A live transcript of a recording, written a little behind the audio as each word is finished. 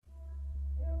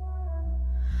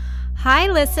Hi,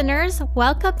 listeners.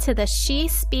 Welcome to the She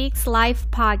Speaks Life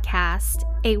podcast,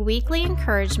 a weekly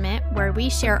encouragement where we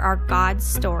share our God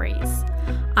stories.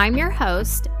 I'm your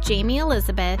host, Jamie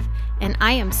Elizabeth, and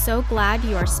I am so glad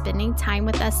you are spending time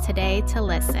with us today to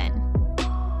listen.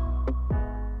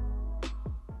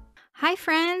 Hi,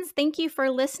 friends. Thank you for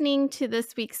listening to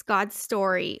this week's God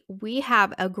story. We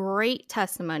have a great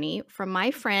testimony from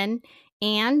my friend,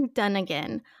 Ann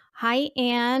Dunnigan. Hi,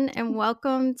 Ann, and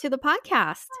welcome to the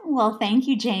podcast. Well, thank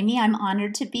you, Jamie. I'm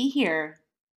honored to be here.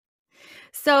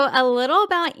 So, a little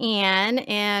about Ann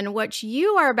and what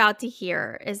you are about to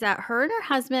hear is that her and her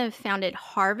husband have founded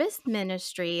Harvest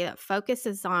Ministry that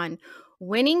focuses on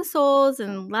winning souls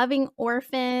and loving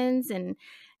orphans and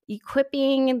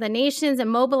equipping the nations and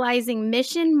mobilizing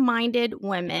mission-minded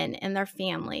women and their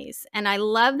families. And I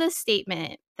love the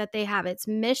statement that they have. Its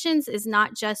missions is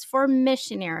not just for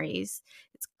missionaries.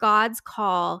 It's God's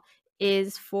call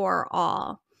is for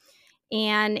all.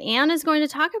 And Ann is going to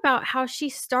talk about how she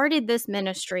started this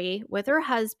ministry with her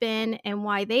husband and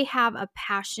why they have a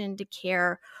passion to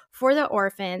care for the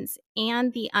orphans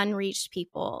and the unreached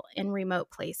people in remote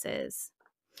places.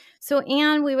 So,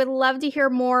 Ann, we would love to hear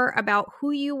more about who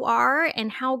you are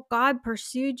and how God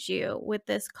pursued you with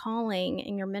this calling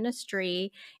in your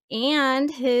ministry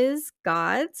and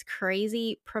God's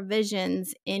crazy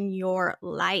provisions in your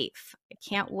life. I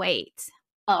can't wait.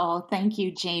 Oh, thank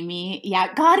you, Jamie.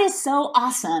 Yeah, God is so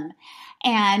awesome.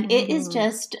 And it is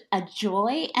just a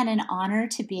joy and an honor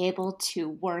to be able to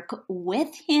work with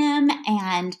Him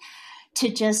and to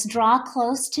just draw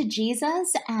close to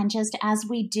Jesus. And just as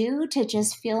we do, to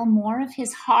just feel more of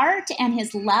His heart and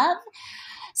His love.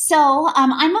 So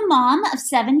I'm a mom of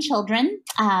 7 children.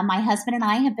 My husband and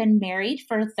I have been married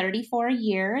for 34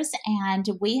 years, and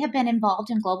we have been involved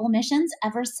in global missions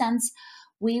ever since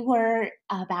we were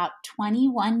about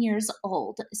 21 years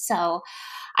old. So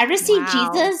I received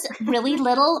Jesus really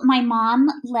little. My mom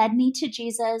led me to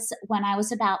Jesus when I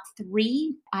was about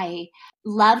 3. I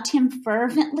loved Him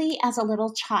fervently as a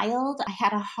little child. I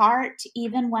had a heart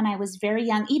even when I was very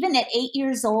young. Even at 8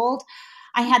 years old,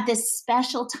 I had this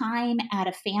special time at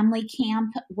a family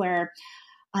camp where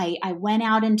I went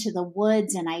out into the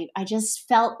woods and I just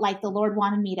felt like the Lord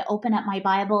wanted me to open up my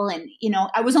Bible. And,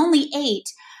 I was only 8,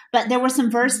 but there were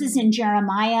some verses in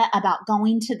Jeremiah about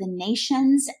going to the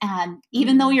nations, and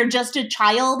even though you're just a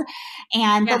child,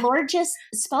 and the Lord just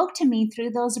spoke to me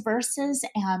through those verses.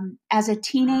 As a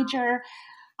teenager,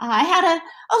 I had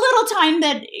a little time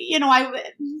that,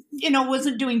 I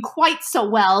wasn't doing quite so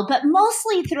well, but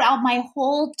mostly throughout my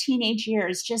whole teenage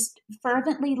years, just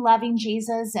fervently loving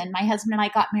Jesus. And my husband and I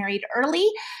got married early.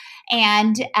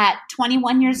 And at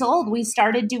 21 years old, we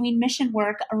started doing mission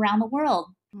work around the world.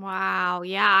 Wow.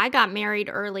 Yeah, I got married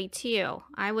early too.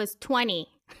 I was 20.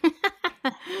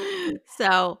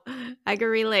 So I can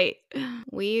relate.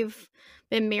 We've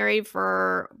been married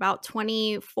for about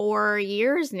 24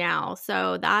 years now.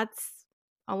 So that's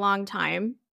a long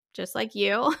time, just like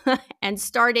you, and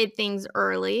started things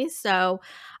early. So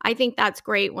I think that's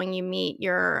great when you meet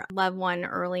your loved one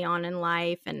early on in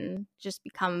life and just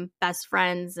become best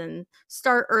friends and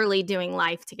start early doing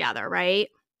life together, right?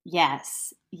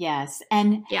 Yes.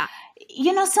 And, Yeah.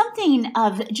 something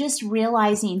of just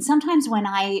realizing sometimes when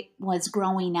I was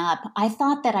growing up, I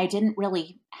thought that I didn't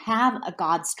really have a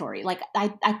God story. Like I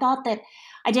thought that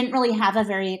I didn't really have a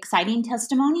very exciting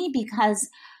testimony because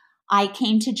I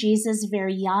came to Jesus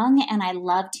very young and I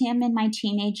loved Him in my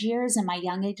teenage years and my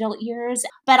young adult years.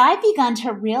 But I've begun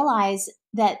to realize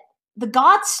that the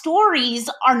God stories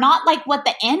are not like what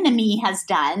the enemy has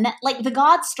done. Like the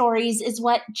God stories is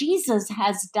what Jesus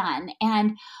has done.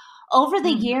 And over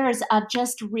the years of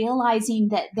just realizing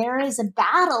that there is a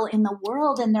battle in the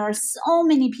world and there are so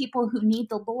many people who need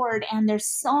the Lord, and there's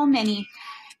so many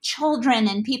children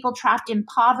and people trapped in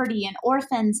poverty and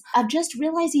orphans, of just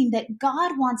realizing that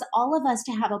God wants all of us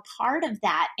to have a part of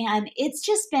that. And it's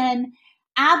just been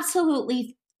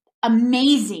absolutely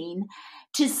amazing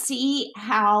to see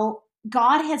how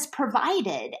God has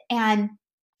provided. And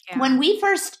when we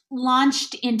first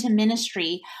launched into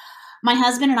ministry, my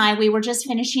husband and I, we were just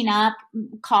finishing up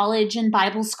college and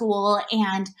Bible school,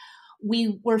 and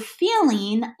we were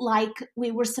feeling like we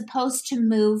were supposed to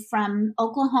move from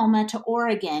Oklahoma to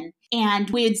Oregon. And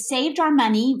we had saved our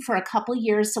money for a couple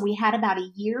years, so we had about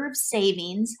a year of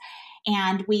savings.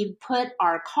 And we put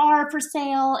our car for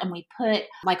sale, and we put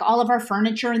like all of our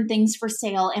furniture and things for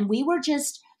sale. And we were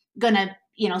just going to,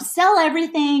 sell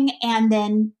everything and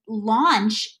then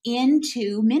launch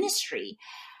into ministry.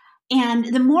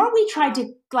 And the more we tried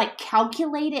to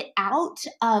calculate it out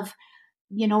of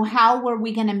how were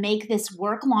we going to make this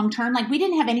work long term? Like, we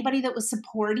didn't have anybody that was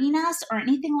supporting us or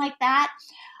anything like that.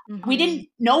 We Mhm. didn't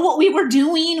know what we were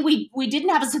doing. We didn't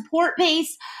have a support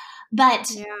base, but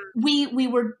Yeah. we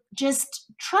were just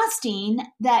trusting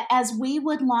that as we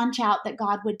would launch out, that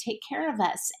God would take care of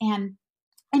us. And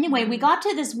anyway, we got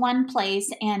to this one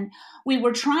place and we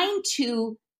were trying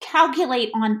to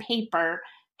calculate on paper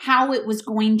how it was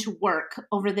going to work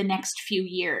over the next few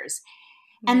years.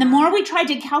 And the Yeah. more we tried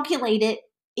to calculate it,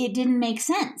 it didn't make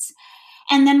sense.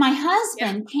 And then my Yeah.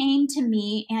 husband came to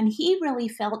me and he really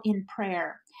felt in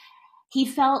prayer. He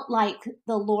felt like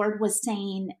the Lord was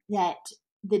saying that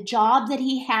the job that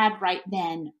he had right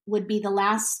then would be the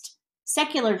last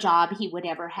secular job he would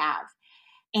ever have.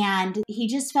 And he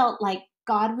just felt like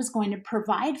God was going to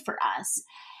provide for us.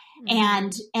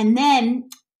 And then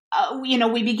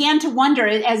we began to wonder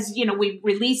as we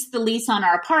released the lease on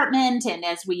our apartment, and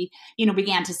as we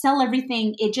began to sell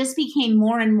everything, it just became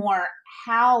more and more,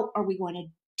 how are we going to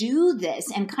do this,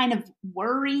 and kind of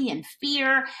worry and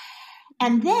fear.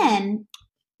 And then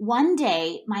one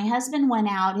day my husband went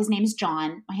out. His name's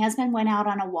John. My husband went out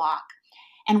on a walk,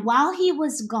 and while he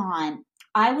was gone,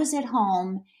 I was at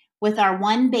home with our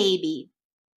one baby,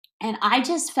 and I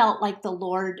just felt like the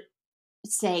Lord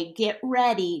say, get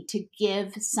ready to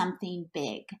give something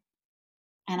big.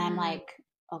 And I'm like,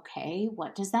 okay,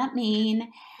 what does that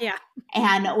mean? Yeah.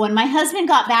 And when my husband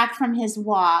got back from his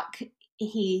walk,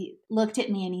 he looked at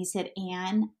me and he said,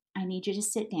 Ann, I need you to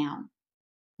sit down.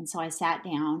 And so I sat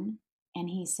down, and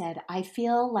he said, I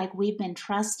feel like we've been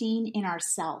trusting in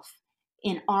ourselves,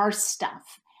 in our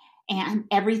stuff, and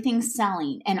everything's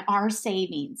selling, and our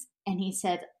savings. And he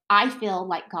said, I feel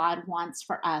like God wants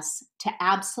for us to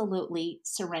absolutely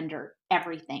surrender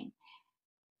everything,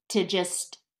 to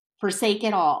just forsake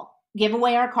it all, give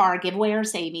away our car, give away our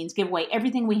savings, give away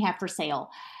everything we have for sale,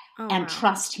 Oh, and wow.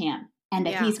 trust him, and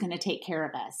that Yeah. he's going to take care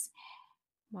of us.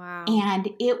 Wow. And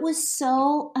it was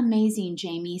so amazing,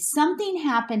 Jamie. Something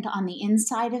happened on the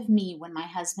inside of me when my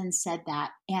husband said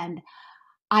that. And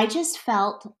I just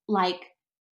felt like,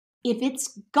 if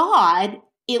it's God,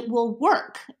 it will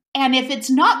work. And if it's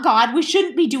not God, we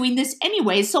shouldn't be doing this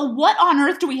anyway. So what on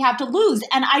earth do we have to lose?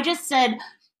 And I just said,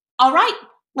 all right,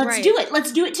 let's Right. do it.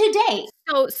 Let's do it today.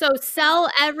 So sell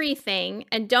everything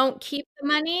and don't keep the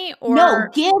money, No, or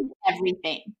give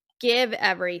everything. give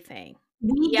everything.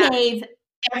 We Yes. gave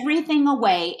everything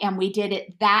away, and we did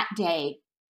it that day.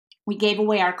 We gave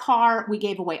away our car. We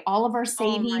gave away all of our Oh my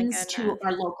savings to goodness.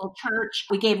 our local church.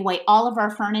 We gave away all of our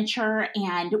furniture,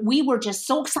 and we were just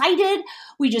so excited.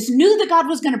 We just knew that God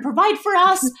was going to provide for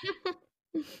us.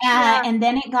 Yeah. And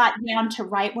then it got down to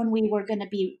right when we were going to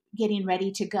be getting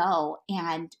ready to go,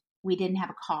 and we didn't have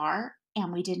a car,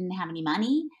 and we didn't have any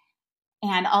money.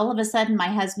 And all of a sudden, my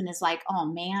husband is like, oh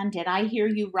man, did I hear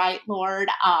you right, Lord?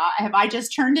 Have I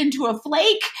just turned into a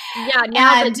flake? Yeah,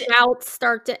 now And the doubts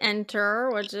start to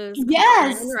enter, which is common,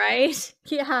 yes, right?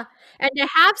 Yeah, and to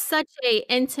have such a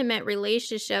intimate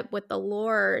relationship with the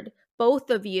Lord, both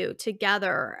of you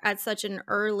together at such an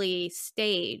early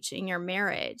stage in your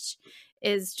marriage,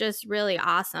 is just really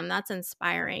awesome. That's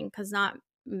inspiring because not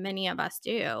many of us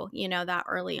do, that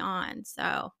early on.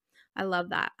 So I love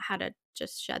that. I had to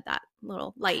just shed that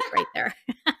little light right there.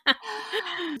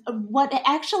 what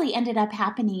actually ended up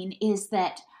happening is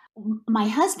that my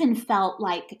husband felt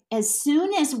like as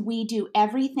soon as we do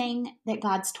everything that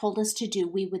God's told us to do,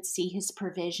 we would see his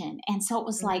provision. And so it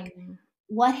was like, Mm.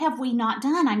 what have we not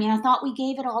done? I mean, I thought we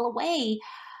gave it all away.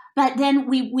 But then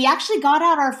we actually got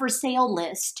out our for sale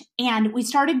list, and we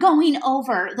started going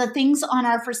over the things on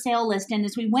our for sale list. And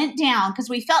as we went down, because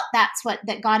we felt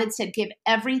that God had said, give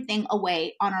everything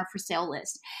away on our for sale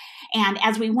list. And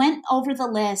as we went over the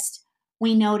list,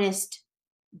 we noticed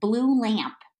blue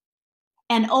lamp.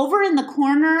 And over in the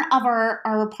corner of our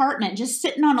apartment, just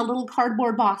sitting on a little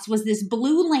cardboard box, was this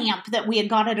blue lamp that we had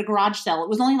got at a garage sale. It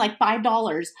was only like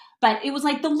 $5, but it was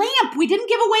like the lamp. We didn't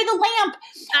give away the lamp.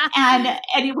 And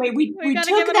anyway, we gotta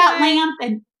took give it that away.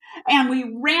 lamp and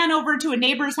we ran over to a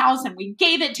neighbor's house and we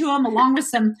gave it to him along with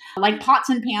some like pots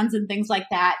and pans and things like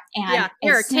that. And Yeah,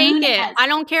 here, take it. I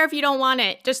don't care if you don't want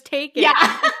it. Just take it.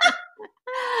 yeah.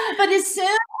 But as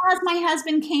soon as my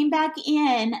husband came back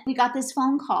in, we got this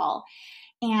phone call.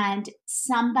 And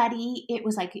it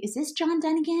was like, is this John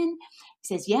Dunnigan?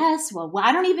 He says, yes. Well,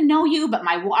 I don't even know you, but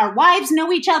our wives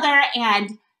know each other.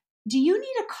 And do you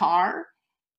need a car?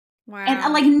 Wow.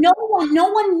 And like no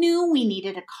one knew we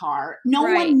needed a car. No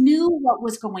Right. one knew what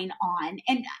was going on.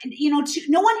 And,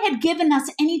 no one had given us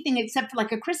anything except for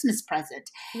like a Christmas present.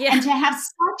 Yeah. And to have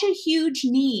such a huge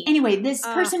need. Anyway, this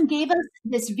person gave us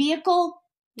this vehicle.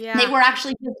 They Yeah. were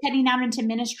actually just heading out into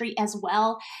ministry as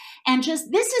well. And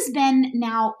just this has been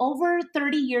now over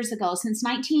 30 years ago, since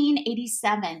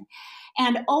 1987.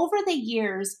 And over the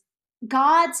years,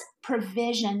 God's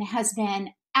provision has been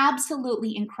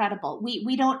absolutely incredible.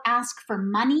 We don't ask for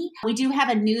money. We do have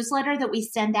a newsletter that we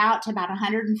send out to about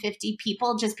 150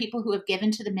 people, just people who have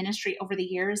given to the ministry over the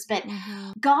years. But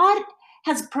Mhm. God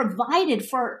has provided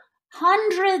for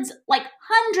hundreds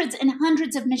and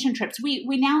hundreds of mission trips. We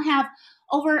now have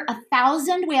over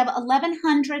 1,000. We have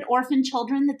 1,100 orphan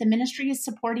children that the ministry is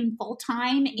supporting full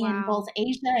time in both Wow.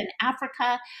 Asia and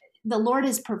Africa. The Lord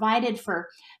has provided for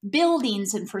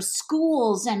buildings and for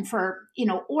schools and for,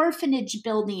 orphanage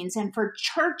buildings and for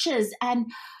churches. And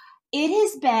it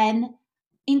has been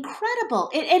incredible.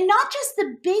 And not just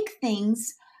the big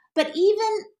things, but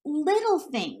even little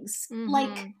things like,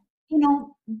 Mhm.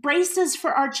 braces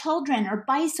for our children or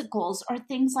bicycles or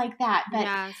things like that. But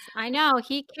Yes, I know.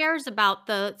 He cares about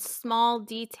the small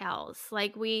details.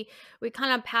 Like we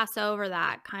kind of pass over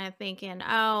that, kind of thinking,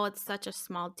 "Oh, it's such a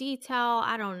small detail.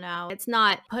 I don't know." It's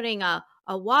not putting a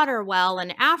water well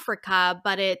in Africa,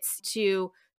 but it's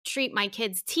to treat my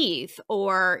kids' teeth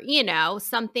or,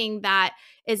 something that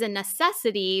is a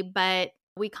necessity, but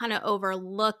we kind of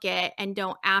overlook it and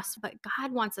don't ask. But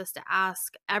God wants us to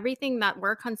ask everything that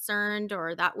we're concerned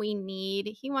or that we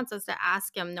need. He wants us to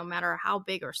ask Him no matter how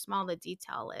big or small the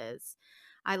detail is.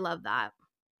 I love that.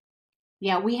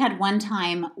 yeah, we had one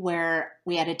time where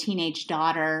we had a teenage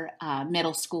daughter,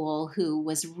 middle school, who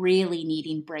was really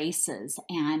needing braces.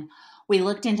 And we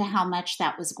looked into how much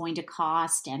that was going to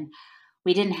cost, and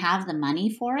we didn't have the money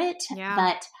for it. Yeah.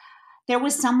 But there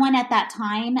was someone at that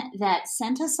time that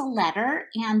sent us a letter,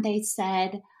 and they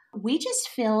said, "We just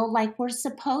feel like we're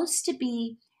supposed to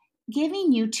be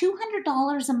giving you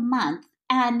 $200 a month.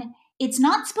 And it's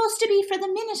not supposed to be for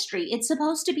the ministry, it's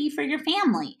supposed to be for your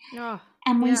family." Oh,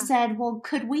 And we yeah. said, "Well,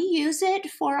 could we use it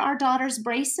for our daughter's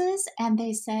braces?" And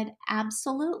they said,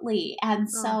 "Absolutely." And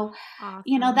Oh, so,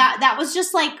 awesome. that was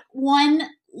just like one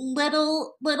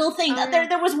little thing. Oh, There yeah.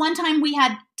 there was one time we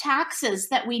had taxes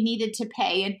that we needed to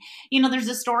pay. And there's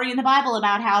a story in the Bible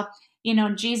about how,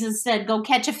 Jesus said, "Go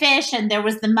catch a fish," and there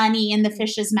was the money in the Mm.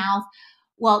 fish's mouth.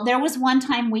 Well, there was one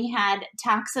time we had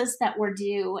taxes that were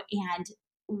due, and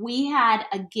we had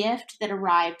a gift that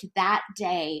arrived that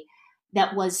day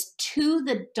that was to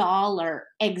the dollar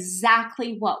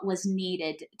exactly what was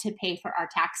needed to pay for our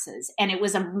taxes. And it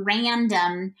was a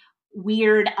random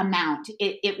weird amount.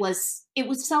 It was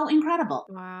so incredible.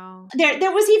 Wow.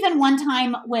 There was even one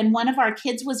time when one of our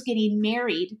kids was getting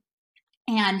married,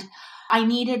 and I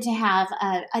needed to have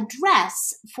a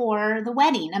dress for the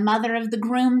wedding, a mother of the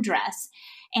groom dress.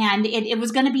 And it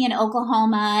was going to be in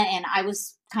Oklahoma, and I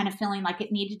was kind of feeling like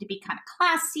it needed to be kind of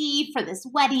classy for this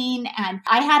wedding. And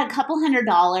I had a couple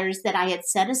 $100 that I had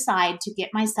set aside to get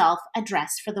myself a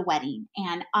dress for the wedding.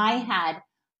 And I Mhm. had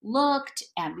looked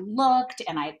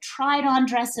and I tried on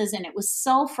dresses, and it was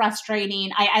so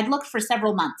frustrating. I'd looked for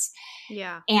several months.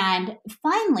 Yeah. And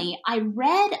finally, I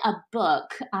read a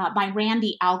book by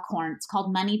Randy Alcorn. It's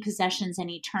called Money, Possessions, and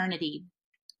Eternity.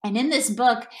 And in this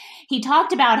book, he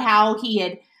talked about how he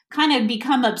had kind of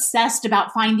become obsessed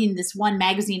about finding this one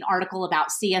magazine article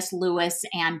about C.S. Lewis.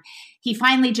 And he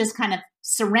finally just kind of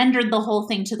surrendered the whole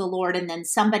thing to the Lord. And then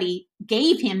somebody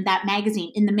gave him that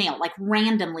magazine in the mail, like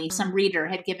randomly, some Mm. reader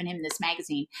had given him this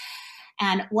magazine.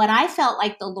 And what I felt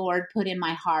like the Lord put in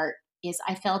my heart is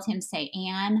I felt him say,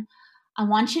 "Anne, I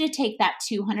want you to take that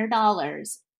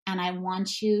 $200 and I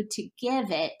want you to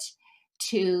give it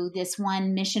to this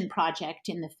one mission project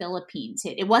in the Philippines."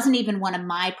 It wasn't even one of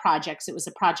my projects, it was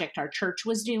a project our church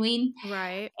was doing.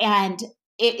 Right. And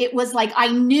it was like I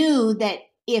knew that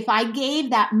if I gave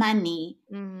that money,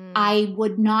 Mhm. I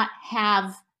would not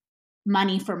have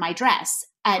money for my dress.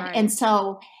 And Right.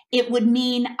 so it would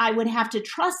mean I would have to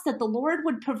trust that the Lord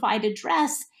would provide a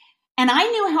dress. And I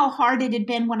knew how hard it had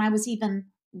been when I was even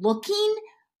looking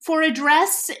for a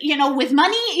dress, with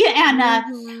money. And,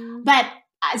 Mhm. but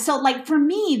so like for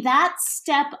me, that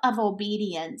step of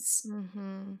obedience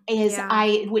Mhm. is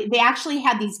Yeah. they actually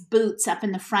had these boots up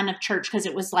in the front of church because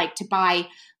it was like to buy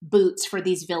boots for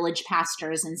these village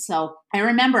pastors. And so I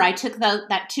remember I took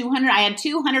that 200, I had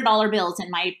 $200 bills in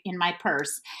my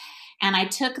purse, and I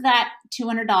took that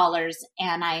 $200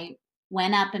 and I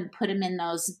went up and put them in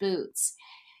those boots.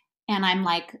 And I'm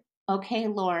like, "Okay,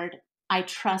 Lord, I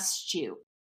trust you."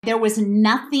 There was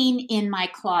nothing in my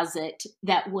closet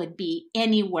that would be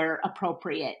anywhere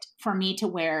appropriate for me to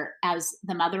wear as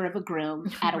the mother of a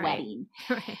groom at a Right. wedding.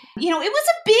 Right. It was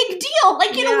a big deal.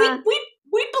 Like, Yeah.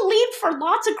 we believed for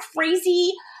lots of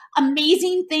crazy,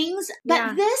 amazing things, but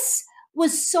Yeah. this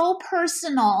was so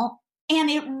personal. And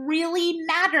it really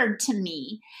mattered to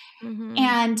me. Mhm.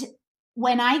 And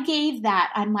when I gave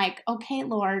that, I'm like, okay,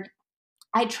 Lord,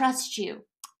 I trust you.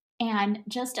 And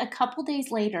just a couple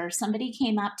days later, somebody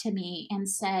came up to me and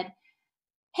said,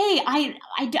 hey, I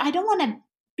don't want to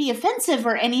be offensive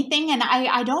or anything. And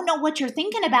I don't know what you're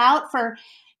thinking about for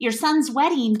your son's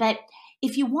wedding, but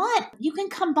if you want, you can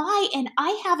come by and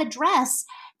I have a dress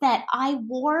that I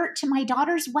wore to my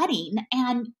daughter's wedding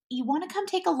and you want to come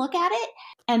take a look at it?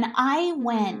 And I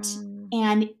went, Mm.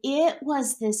 and it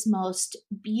was this most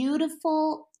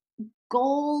beautiful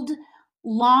gold,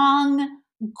 long,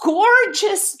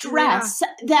 gorgeous Yeah. dress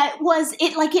that was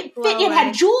it like it fit, Blow it had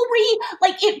away. jewelry,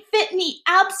 like it fit me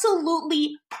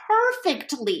absolutely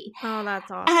perfectly. Oh, that's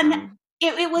And awesome.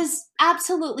 it was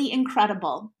absolutely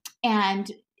incredible.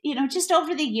 And, just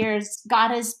over the years, God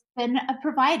has been a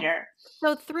provider.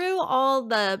 So through all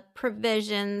the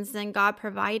provisions and God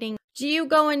providing, do you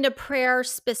go into prayer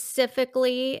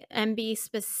specifically and be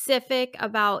specific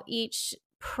about each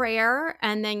prayer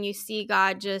and then you see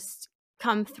God just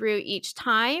come through each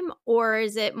time? Or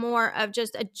is it more of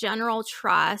just a general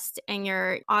trust and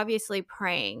you're obviously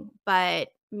praying, but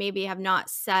maybe have not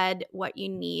said what you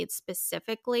need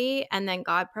specifically and then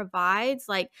God provides?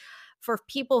 Like for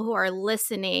people who are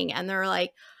listening and they're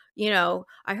like,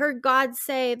 I heard God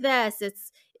say this.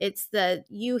 It's the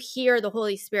you hear the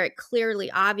Holy Spirit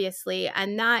clearly, obviously,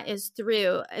 and that is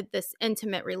through this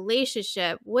intimate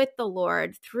relationship with the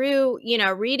Lord through,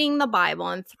 reading the Bible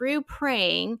and through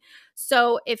praying.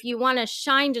 So if you want to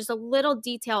shine just a little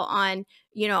detail on,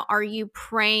 are you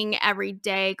praying every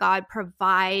day, God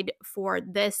provide for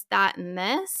this, that, and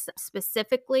this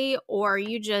specifically, or are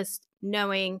you just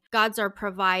knowing God's our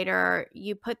provider,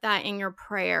 you put that in your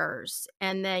prayers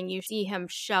and then you see him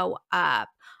show up?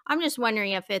 I'm just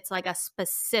wondering if it's like a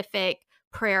specific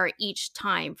prayer each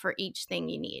time for each thing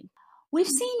you need. We've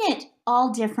seen it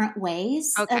all different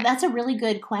ways. Okay. That's a really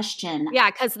good question. Yeah,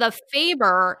 because the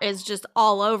favor is just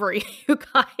all over you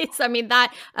guys. I mean,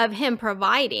 that of him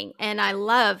providing. And I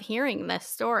love hearing this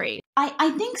story.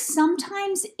 I think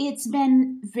sometimes it's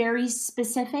been very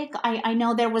specific. I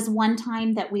know there was one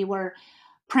time that we were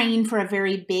praying for a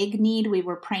very big need. We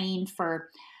were praying for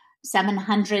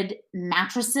 700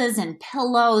 mattresses and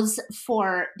pillows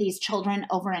for these children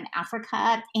over in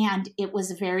Africa. And it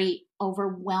was very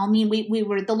overwhelming.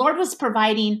 The Lord was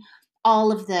providing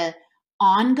all of the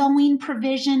ongoing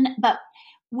provision, but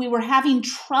we were having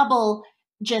trouble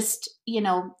just,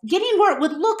 getting where it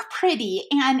would look pretty.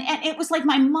 And it was like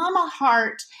my mama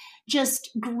heart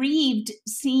just grieved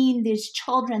seeing these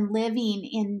children living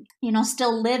in,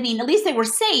 still living, at least they were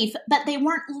safe, but they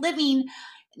weren't living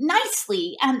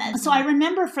nicely. And so I Mhm.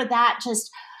 remember for that,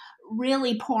 just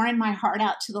really pouring my heart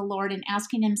out to the Lord and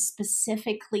asking Him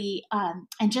specifically,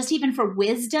 and just even for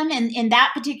wisdom. And in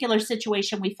that particular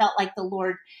situation, we felt like the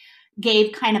Lord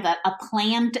gave kind of a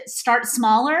plan to start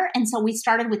smaller. And so we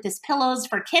started with this pillows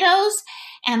for kiddos.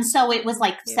 And so it was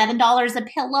like Cute. $7 a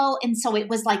pillow. And so it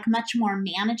was like much more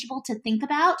manageable to think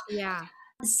about. Yeah.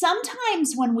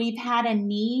 Sometimes when we've had a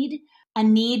need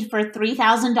for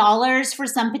 $3,000 for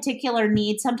some particular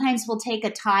need, sometimes we'll take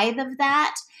a tithe of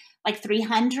that, like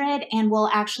 300, and we'll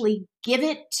actually give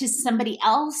it to somebody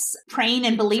else, praying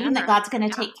and Be believing that generous. God's going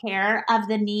to Yeah. take care of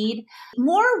the need.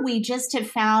 More, we just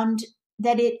have found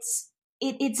that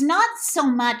it's not so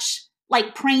much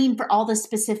like praying for all the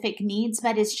specific needs,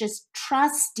 but it's just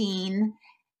trusting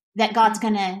that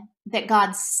that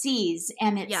God sees,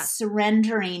 and it's Yes.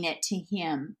 surrendering it to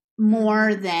Him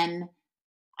more Mhm. than,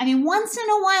 I mean, once in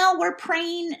a while we're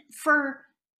praying for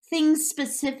things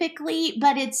specifically,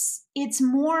 but it's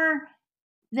more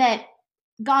that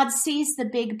God sees the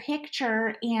big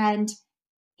picture and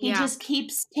He Yeah. just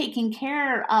keeps taking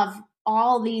care of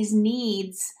all these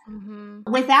needs Mhm.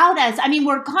 without us. I mean,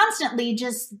 we're constantly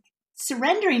just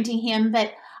surrendering to Him,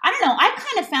 but I don't know. I've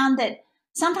kind of found that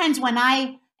sometimes when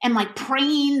I am like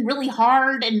praying really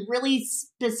hard and really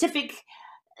specific,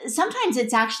 sometimes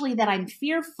it's actually that I'm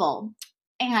fearful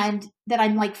and that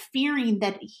I'm like fearing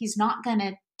that He's not going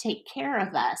to take care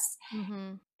of us.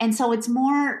 Mhm. And so it's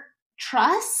more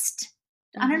trust.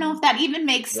 I don't know Mhm. if that even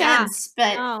makes Yeah. sense,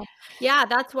 but No. Yeah,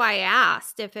 that's why I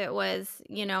asked if it was,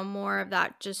 more of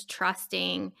that just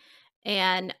trusting.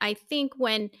 And I think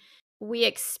when we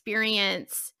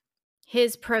experience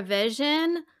his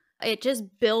provision, it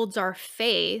just builds our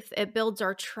faith, it builds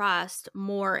our trust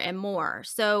more and more.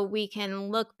 So we can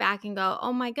look back and go,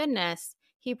 "Oh my goodness,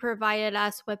 he provided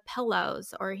us with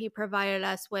pillows or he provided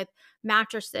us with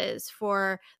mattresses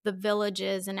for the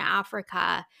villages in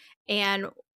Africa."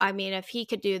 And I mean, if he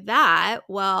could do that,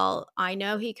 well, I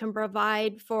know he can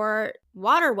provide for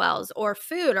water wells or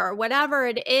food or whatever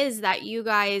it is that you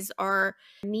guys are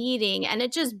needing. And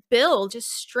it just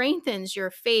strengthens your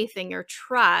faith and your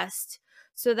trust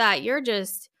so that you're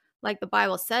just, like the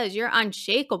Bible says, you're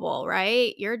unshakable,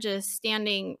 right? You're just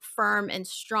standing firm and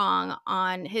strong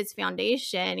on his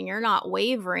foundation, and you're not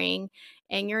wavering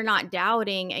and you're not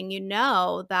doubting. And you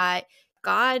know that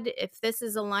God, if this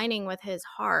is aligning with his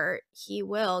heart, he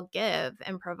will give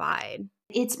and provide.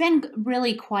 It's been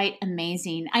really quite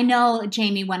amazing. I know,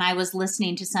 Jamie, when I was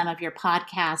listening to some of your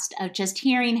podcast, of just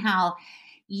hearing how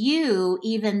you,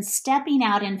 even stepping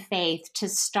out in faith to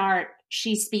start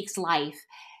She Speaks Life,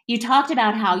 you talked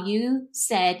about how you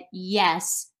said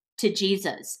yes to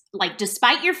Jesus. Like,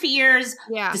 despite your fears,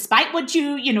 Yeah. despite what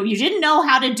you didn't know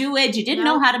how to do it, you didn't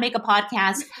know how to make a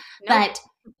podcast, but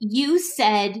you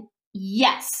said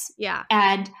yes. Yeah.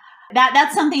 And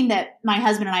that's something that my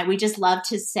husband and I, we just love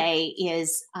to say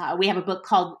is we have a book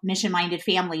called Mission Minded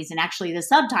Families. And actually the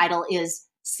subtitle is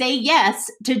Say Yes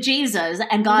to Jesus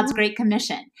and God's Great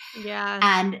Commission. Yeah.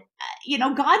 And,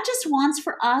 God just wants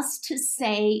for us to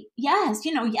say yes,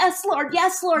 yes, Lord,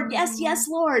 yes, Lord, yes, yes,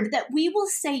 Lord, that we will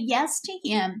say yes to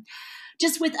him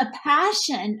just with a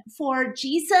passion for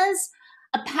Jesus,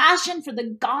 a passion for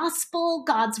the gospel,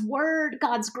 God's word,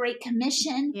 God's great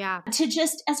commission. Yeah. To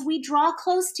just, as we draw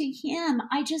close to him,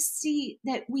 I just see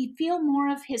that we feel more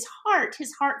of his heart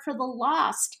for the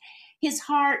lost, his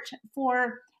heart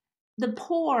for the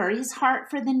poor, his heart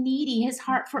for the needy, his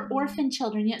heart for orphan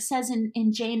children. It says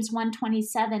in James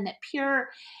 1:27 that pure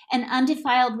and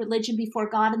undefiled religion before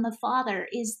God and the Father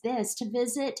is this, to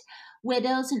visit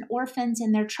widows and orphans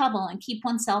in their trouble and keep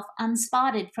oneself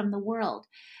unspotted from the world.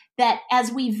 That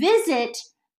as we visit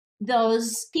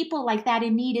those people like that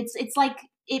in need, it's like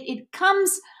it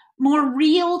comes more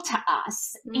real to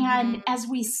us. And as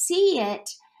we see it,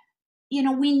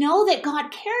 we know that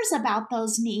God cares about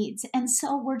those needs. And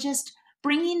so we're just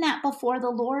bringing that before the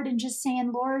Lord and just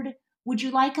saying, Lord, would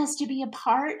you like us to be a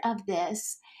part of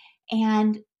this?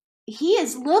 And he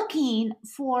is looking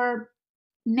for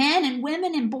men and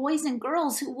women and boys and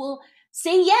girls who will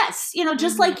say yes,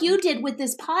 just like you did with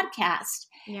this podcast.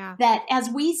 Yeah. That as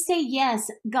we say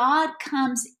yes, God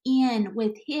comes in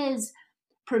with his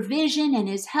provision and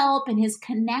his help and his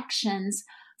connections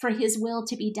for his will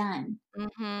to be done.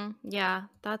 Yeah,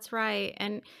 that's right.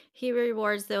 And he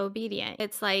rewards the obedient.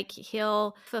 It's like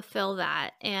he'll fulfill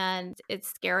that. And it's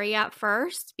scary at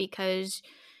first because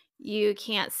you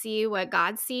can't see what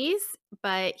God sees,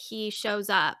 but he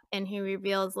shows up and he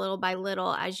reveals little by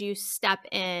little as you step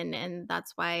in. And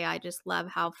that's why I just love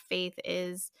how faith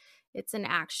it's an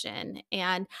action.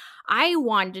 And I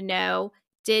wanted to know,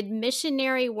 did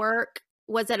missionary work,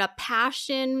 was it a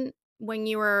passion when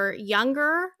you were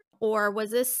younger, or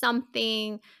was this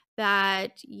something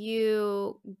that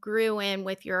you grew in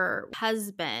with your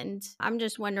husband? I'm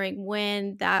just wondering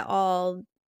when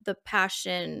the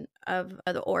passion of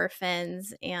the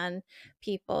orphans and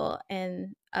people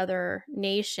in other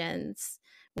nations,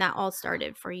 that all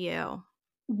started for you.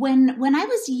 When I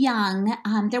was young,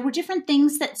 there were different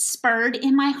things that spurred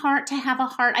in my heart to have a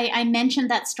heart. I mentioned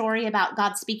that story about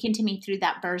God speaking to me through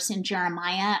that verse in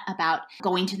Jeremiah about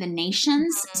going to the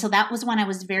nations. So that was when I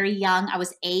was very young. I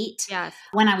was 8. Yes.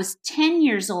 When I was 10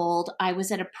 years old, I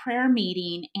was at a prayer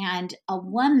meeting and a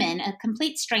woman, a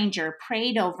complete stranger,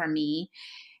 prayed over me.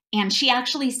 And she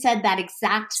actually said that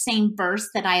exact same verse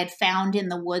that I had found in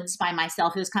the woods by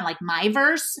myself. It was kind of like my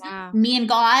verse, me and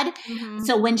God.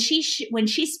 So when she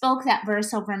spoke that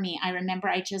verse over me, I remember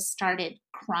I just started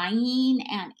crying,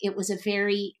 and it was a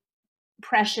very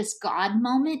precious God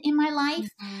moment in my life.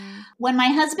 When my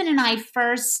husband and I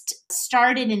first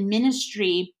started in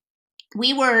ministry,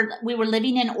 we were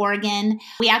living in Oregon.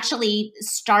 We actually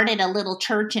started a little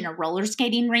church in a roller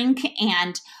skating rink,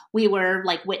 and we were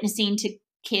like witnessing to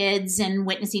kids and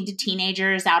witnessing to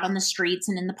teenagers out on the streets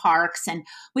and in the parks. And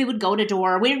we would go to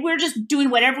door. We were just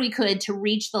doing whatever we could to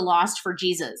reach the lost for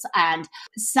Jesus. And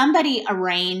somebody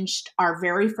arranged our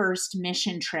very first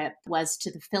mission trip was to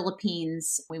the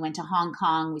Philippines. We went to Hong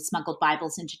Kong. We smuggled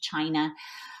Bibles into China.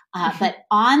 But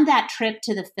on that trip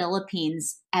to the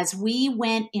Philippines, as we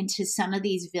went into some of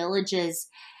these villages,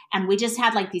 and we just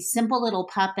had like these simple little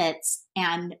puppets,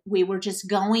 and we were just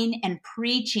going and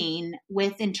preaching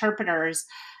with interpreters.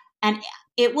 And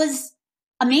it was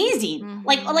amazing.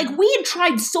 Like we had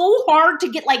tried so hard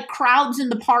to get like crowds in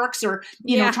the parks or,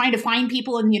 trying to find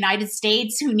people in the United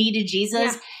States who needed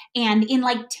Jesus. And in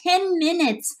like 10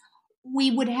 minutes,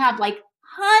 we would have like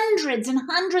hundreds and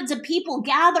hundreds of people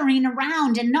gathering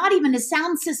around and not even a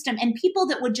sound system, and people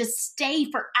that would just stay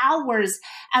for hours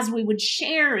as we would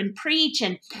share and preach.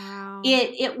 And Wow.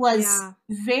 it was Yeah.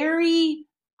 very,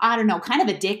 I don't know, kind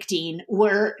of addicting.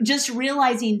 We're just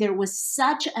realizing there was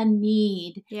such a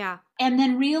need. Yeah. And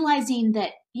then realizing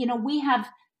that, we have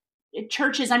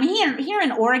churches. I mean, here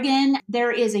in Oregon,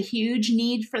 there is a huge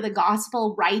need for the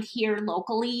gospel right here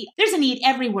locally. There's a need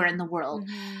everywhere in the world.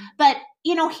 Mm-hmm. But,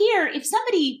 here, if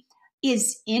somebody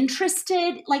is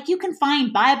interested, like, you can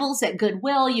find Bibles at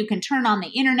Goodwill, you can turn on the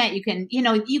internet, you can,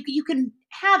 you can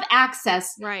have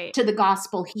access Right. to the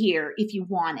gospel here if you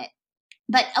want it.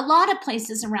 But a lot of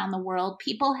places around the world,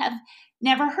 people have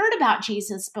never heard about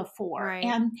Jesus before. Right.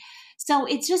 And so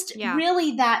it's just Yeah.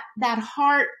 really that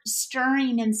heart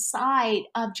stirring inside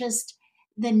of just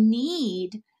the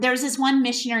need. There's this one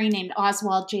missionary named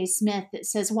Oswald J. Smith that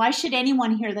says, "Why should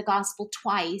anyone hear the gospel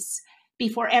twice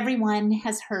before everyone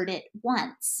has heard it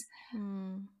once?"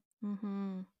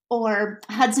 Mm-hmm. Or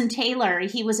Hudson Taylor,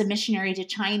 he was a missionary to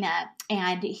China,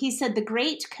 and he said, "The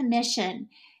Great Commission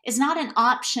is not an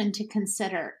option to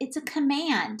consider. It's a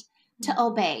command to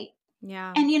obey."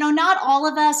 Yeah. And, not all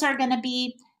of us are going to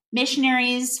be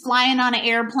missionaries flying on an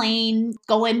airplane,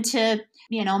 going to,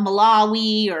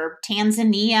 Malawi or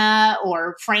Tanzania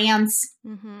or France.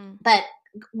 Mm-hmm. But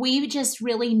we just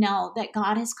really know that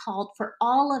God has called for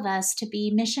all of us to be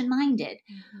mission-minded.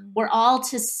 Mm-hmm. We're all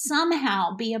to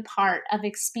somehow be a part of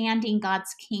expanding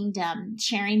God's kingdom,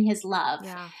 sharing his love.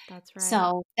 Yeah, that's right.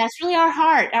 So that's really our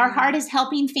heart. Our heart is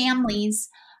helping families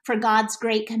for God's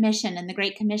Great Commission. And the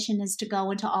Great Commission is to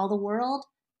go into all the world,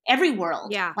 every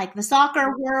world, Yeah. like the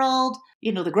soccer world,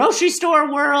 the grocery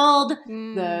store world,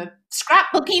 the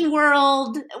scrapbooking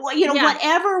world,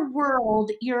 whatever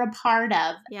world you're a part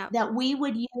of, that we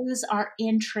would use our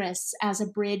interests as a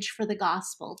bridge for the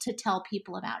gospel to tell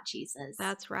people about Jesus.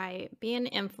 That's right. Be an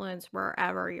influence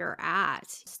wherever you're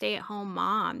at. Stay at home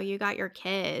mom. You got your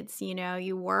kids,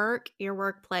 you work, your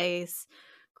workplace,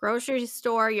 grocery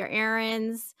store, your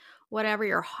errands, whatever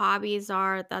your hobbies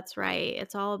are. That's right.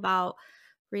 It's all about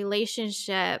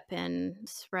relationship and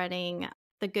spreading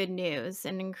the good news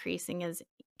and increasing his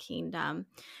kingdom.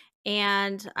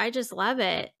 And I just love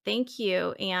it. Thank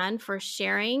you, Anne, for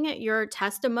sharing your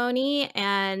testimony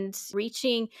and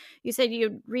reaching. You said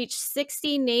you reached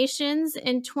 60 nations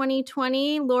in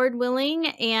 2020, Lord willing,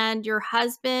 and your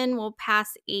husband will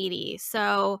pass 80.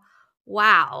 So,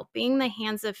 wow, being the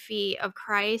hands and feet of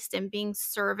Christ and being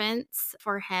servants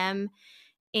for him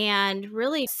and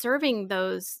really serving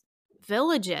those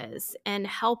villages and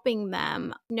helping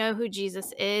them know who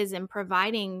Jesus is and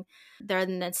providing their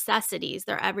necessities,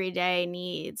 their everyday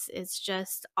needs. It's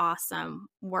just awesome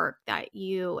work that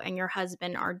you and your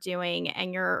husband are doing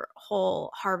and your whole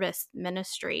harvest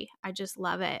ministry. I just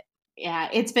love it. Yeah,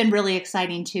 it's been really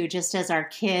exciting too, just as our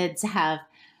kids have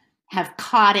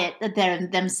caught it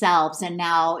themselves. And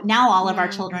now all of our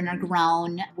children are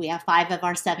grown. We have 5 of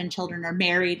our 7 children are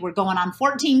married. We're going on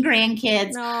 14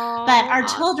 grandkids. Oh, but our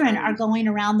children are going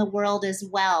around the world as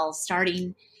well,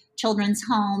 starting children's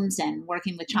homes and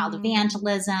working with child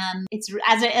evangelism. It's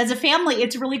as a family,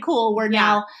 it's really cool. We're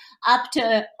now up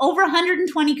to over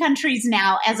 120 countries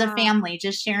now as a family,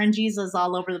 just sharing Jesus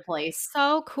all over the place.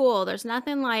 So cool. There's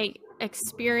nothing like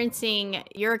experiencing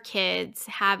your kids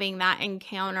having that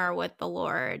encounter with the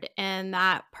Lord and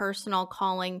that personal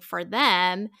calling for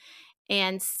them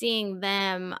and seeing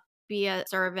them be a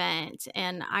servant.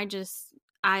 And I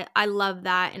love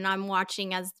that. And I'm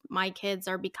watching as my kids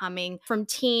are becoming from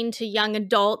teen to young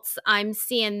adults, I'm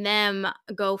seeing them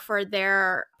go for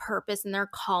their purpose and their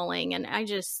calling. And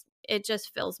it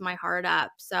just fills my heart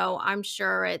up. So I'm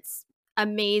sure it's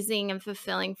amazing and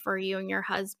fulfilling for you and your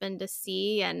husband to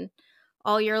see, and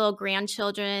all your little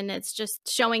grandchildren. It's just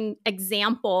showing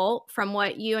example from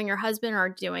what you and your husband are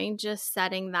doing, just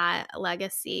setting that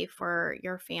legacy for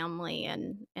your family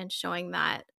and showing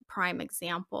that prime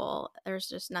example. There's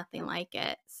just nothing like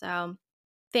it. So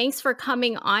thanks for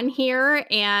coming on here.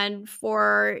 And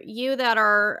for you that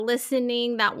are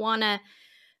listening that want to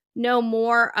know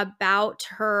more about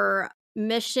her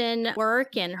mission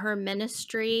work and her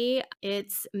ministry,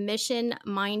 it's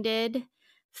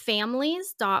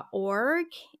missionmindedfamilies.org.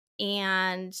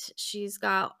 And she's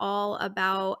got all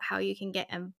about how you can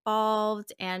get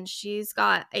involved. And she's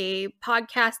got a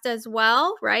podcast as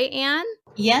well, right, Anne?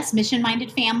 Yes, Mission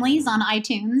Minded Families on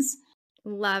iTunes.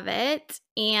 Love it.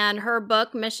 And her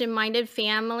book, Mission Minded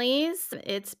Families,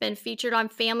 it's been featured on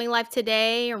Family Life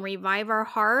Today and Revive Our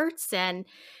Hearts. And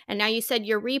now you said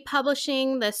you're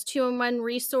republishing this 2-in-1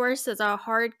 resource as a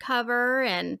hardcover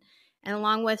and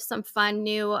along with some fun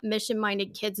new Mission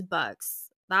Minded Kids books.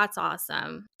 That's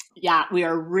awesome. Yeah, we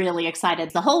are really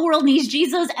excited. The whole world needs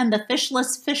Jesus and the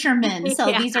fishless fishermen. So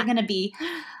Yeah. these are going to be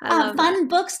I love that. fun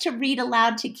books to read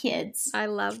aloud to kids. I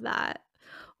love that.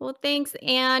 Well, thanks,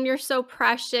 Anne. You're so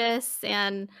precious.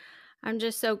 And I'm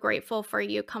just so grateful for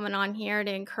you coming on here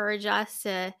to encourage us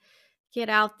to get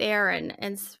out there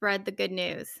and spread the good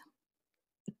news.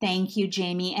 Thank you,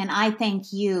 Jamie. And I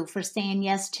thank you for saying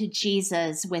yes to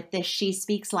Jesus with this She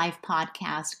Speaks Life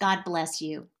podcast. God bless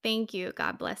you. Thank you.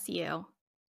 God bless you.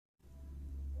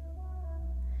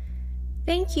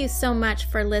 Thank you so much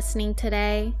for listening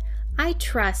today. I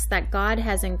trust that God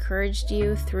has encouraged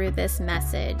you through this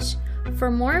message.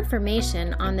 For more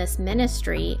information on this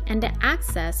ministry and to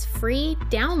access free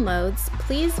downloads,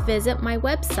 please visit my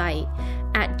website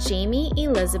at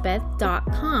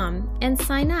jamieelizabeth.com and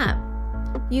sign up.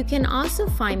 You can also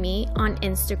find me on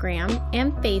Instagram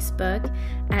and Facebook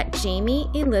at Jamie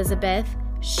Elizabeth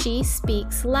She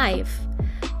Speaks Life.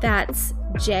 That's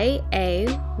JAYME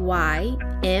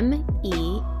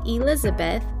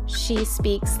Elizabeth She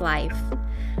Speaks Life.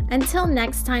 Until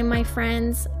next time, my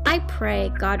friends, I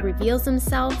pray God reveals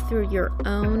himself through your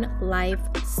own life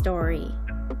story.